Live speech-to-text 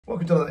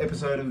Welcome to another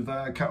episode of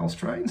KARL'S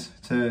TRAINS.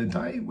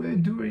 Today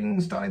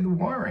we're starting the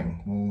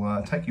wiring.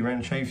 We'll take you around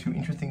and show you a few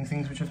interesting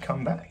things which have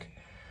come back.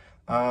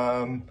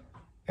 And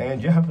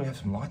yeah, hopefully have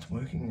some lights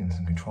working and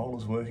some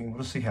controllers working.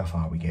 We'll just see how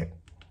far we get.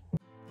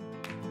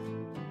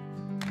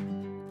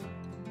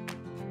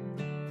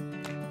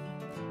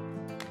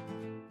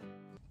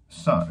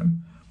 So,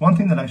 one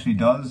thing that actually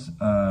does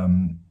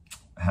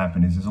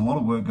happen is there's a lot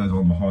of work goes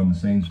on behind the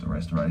scenes for the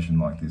restoration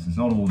like this. It's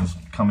not all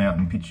just come out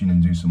and pitch in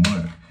and do some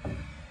work.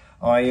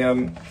 I've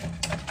been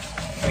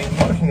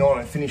working on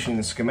and finishing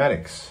the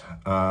schematics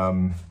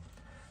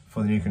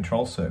for the new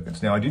control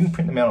circuits. Now, I didn't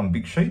print them out on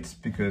big sheets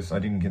because I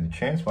didn't get a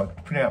chance, but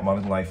I printed out my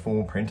little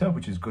A4 printer,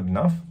 which is good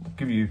enough. I'll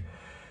give you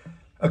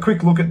a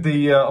quick look at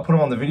the, I'll put them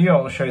on the video,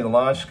 I'll show you the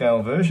large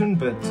scale version,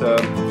 but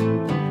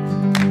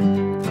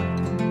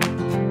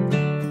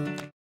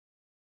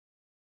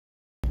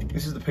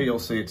this is the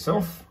PLC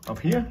itself up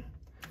here.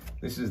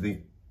 This is the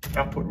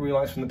output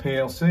relays from the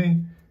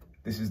PLC.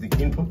 This is the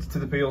inputs to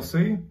the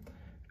PLC.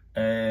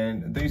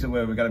 And these are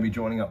where we're going to be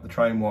joining up the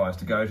train wires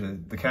to go to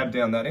the cab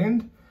down that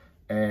end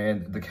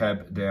and the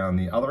cab down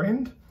the other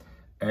end.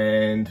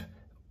 And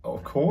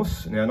of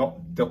course, now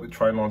not dealt with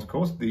train lines, of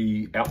course,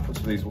 the outputs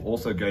for these will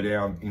also go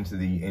down into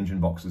the engine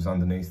boxes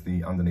underneath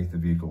the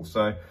vehicle.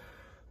 So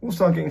we'll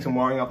start getting some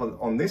wiring up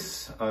on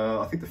this.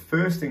 I think the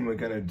first thing we're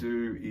going to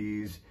do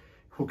is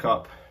hook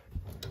up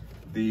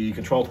the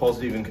control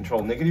positive and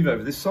control negative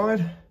over this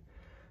side,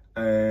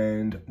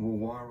 and we'll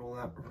wire all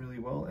that really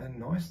well and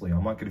nicely. I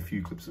might get a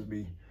few clips of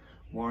me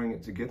wiring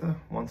it together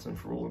once and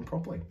for all and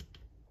properly.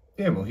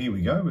 Yeah, well, here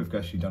we go. We've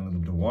actually done a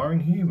little bit of wiring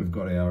here. We've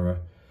got our,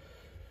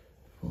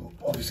 well,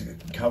 obviously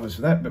the covers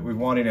for that, but we've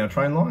wired in our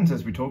train lines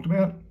as we talked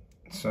about.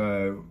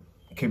 So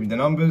keeping the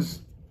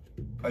numbers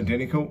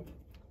identical.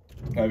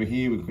 Over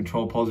here with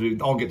control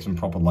positive, I'll get some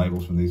proper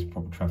labels for these,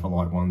 proper traffic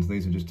light ones.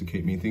 These are just to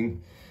keep me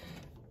thing.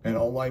 And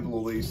I'll label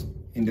all these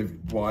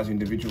wires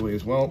individually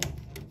as well,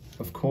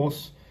 of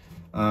course.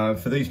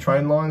 For these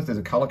train lines, there's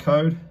a color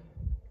code.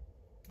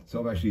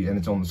 So actually, and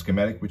it's on the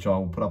schematic, which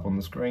I'll put up on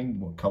the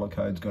screen, what color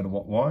codes go to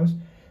what wires,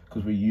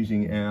 because we're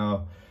using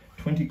our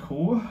 20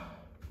 core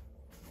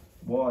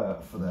wire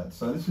for that.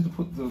 So this is to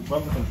put the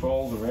rubber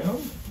controls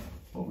around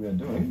what we are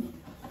doing.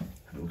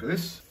 Look at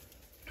this,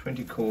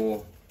 20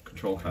 core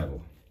control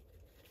cable.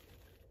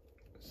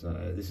 So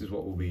this is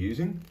what we'll be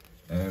using.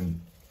 So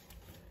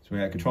we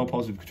have control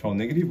positive, control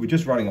negative. We're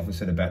just running off a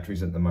set of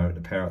batteries at the moment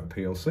to power up the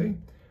PLC,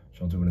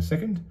 which I'll do in a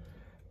second.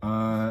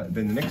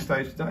 Then the next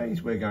stage today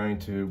is we're going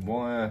to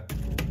wire,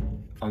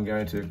 I'm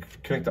going to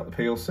connect up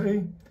the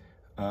PLC.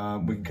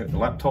 We can connect the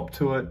laptop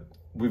to it.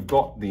 We've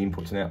got the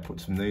inputs and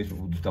outputs from these, but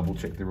we'll just double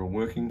check they're all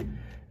working.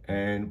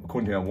 And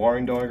according to our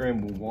wiring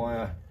diagram, we'll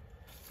wire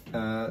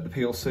the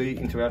PLC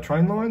into our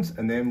train lines,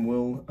 and then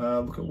we'll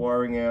look at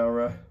wiring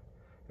our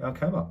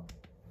cab up.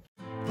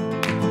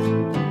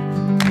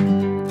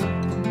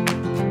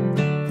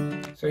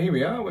 So here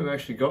we are, we've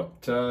actually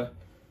got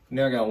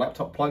now got a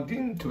laptop plugged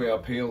in to our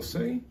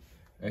PLC.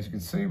 As you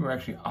can see, we're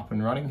actually up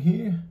and running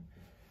here.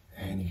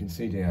 And you can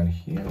see down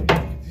here, let me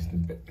get this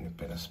in a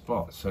better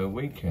spot. So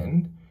we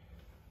can,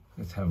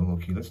 let's have a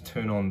look here. Let's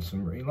turn on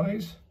some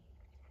relays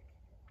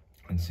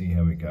and see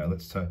how we go.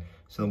 So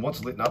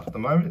what's lit up at the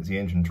moment is the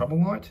engine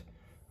trouble light.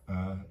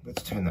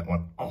 Let's turn that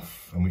one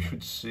off and we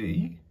should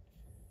see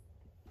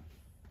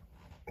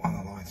one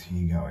of the lights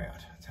here go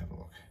out. Let's have a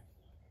look.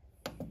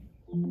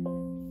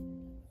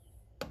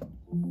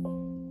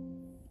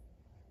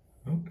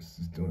 Oh, this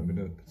is doing a bit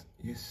of,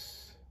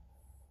 yes.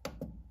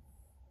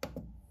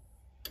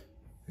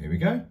 There we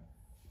go.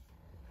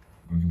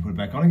 We can put it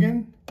back on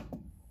again.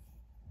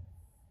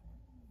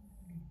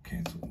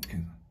 Cancel.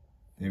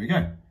 There we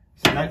go.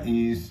 So that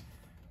is,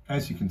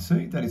 as you can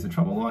see, that is the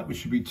trouble light, which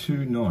should be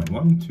 2, 9.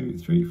 1, 2,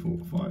 3, 4,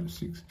 5,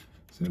 6,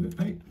 7,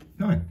 8,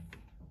 9.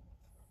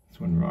 This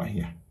one right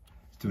here.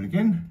 Let's do it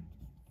again.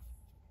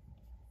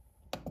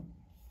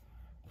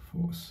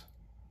 Force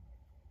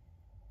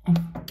off.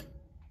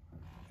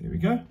 There we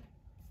go.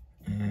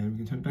 And we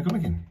can turn it back on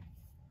again.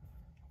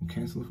 We'll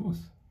cancel the force.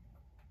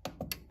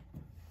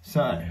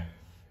 So,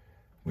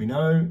 we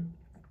know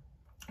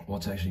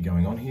what's actually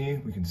going on here.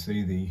 We can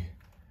see the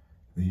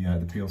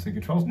PLC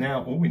controls.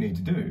 Now, all we need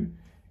to do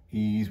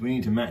is we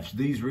need to match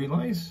these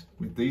relays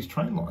with these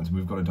train lines.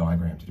 We've got a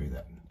diagram to do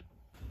that.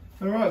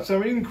 All right, so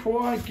we didn't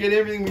quite get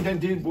everything we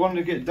wanted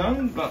to get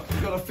done, but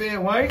we've got a fair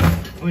way.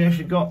 We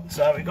actually got,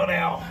 so we got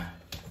our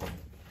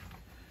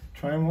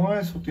train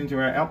wires hooked into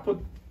our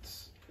outputs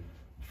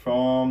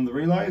from the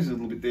relays, a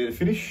little bit there to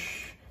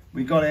finish.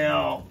 We got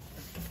our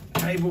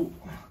cable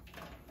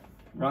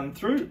run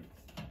through,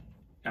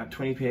 our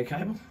 20 pair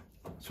cable.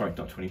 Sorry,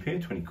 not 20 pair,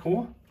 20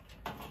 core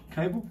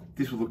cable.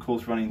 This will of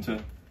course run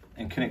into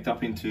and connect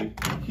up into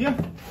here.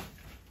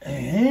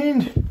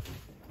 And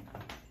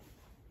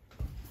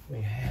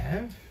we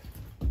have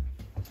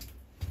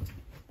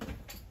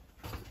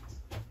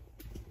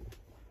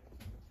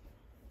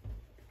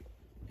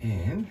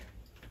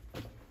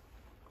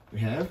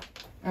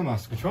our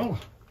master controller.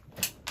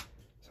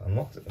 So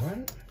unlocked at the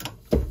moment.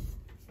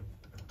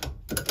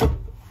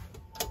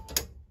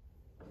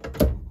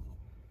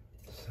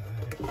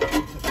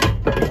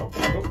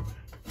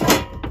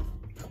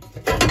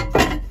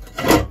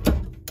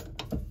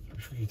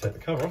 take the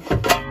cover off.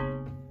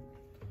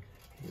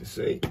 You can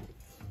see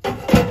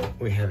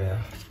we have our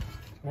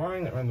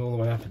wiring that runs all the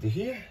way up into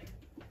here.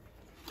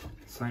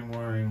 Same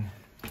wiring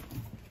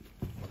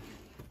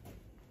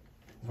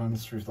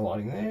runs through the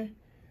lighting there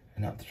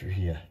and up through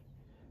here.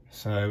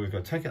 So we've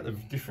got to take out the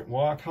different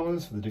wire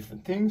colours for the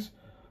different things,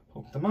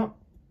 hook them up,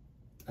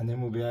 and then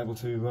we'll be able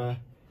to,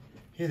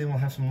 then we'll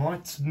have some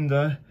lights and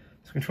some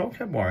control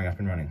cab wiring up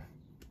and running.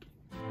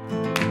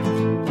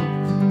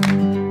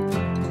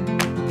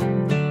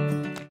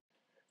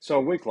 So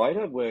a week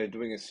later, we're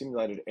doing a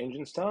simulated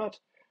engine start.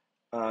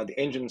 The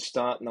engine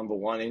start number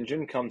 1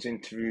 engine comes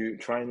into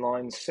train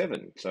line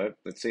 7. So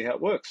let's see how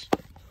it works.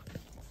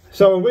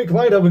 So a week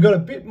later, we've got a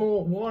bit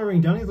more wiring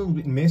done. It's a little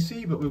bit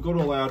messy, but we've got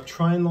all our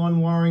train line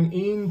wiring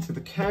into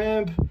the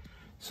cab.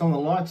 Some of the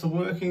lights are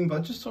working, but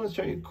I just thought I'd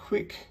show you a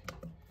quick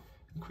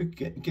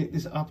get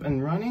this up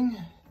and running,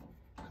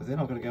 because then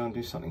I'm going to go and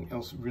do something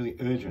else really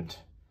urgent.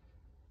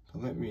 So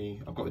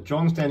I've got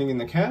John standing in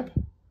the cab.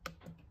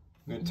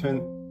 I'm going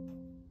to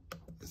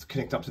let's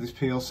connect up to this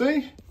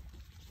PLC.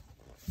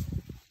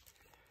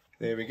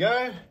 There we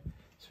go.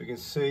 So we can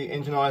see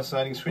engine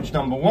isolating switch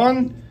number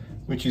 1,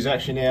 which is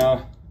actually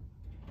now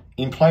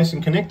in place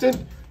and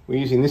connected. We're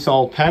using this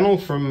old panel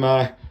from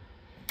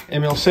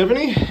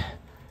ML70.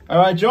 All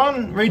right,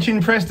 John, reach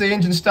in, press the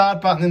engine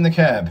start button in the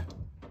cab.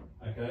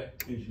 Okay,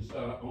 engine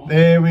start on.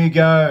 There we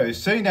go.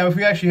 See, now if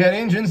we actually had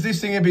engines,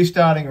 this thing would be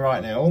starting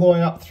right now, all the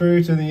way up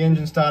through to the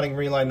engine starting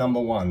relay number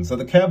 1. So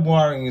the cab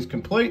wiring is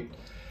complete.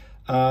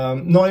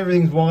 Not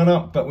everything's wired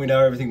up, but we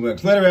know everything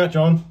works. Let her out,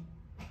 John.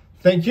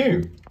 Thank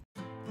you.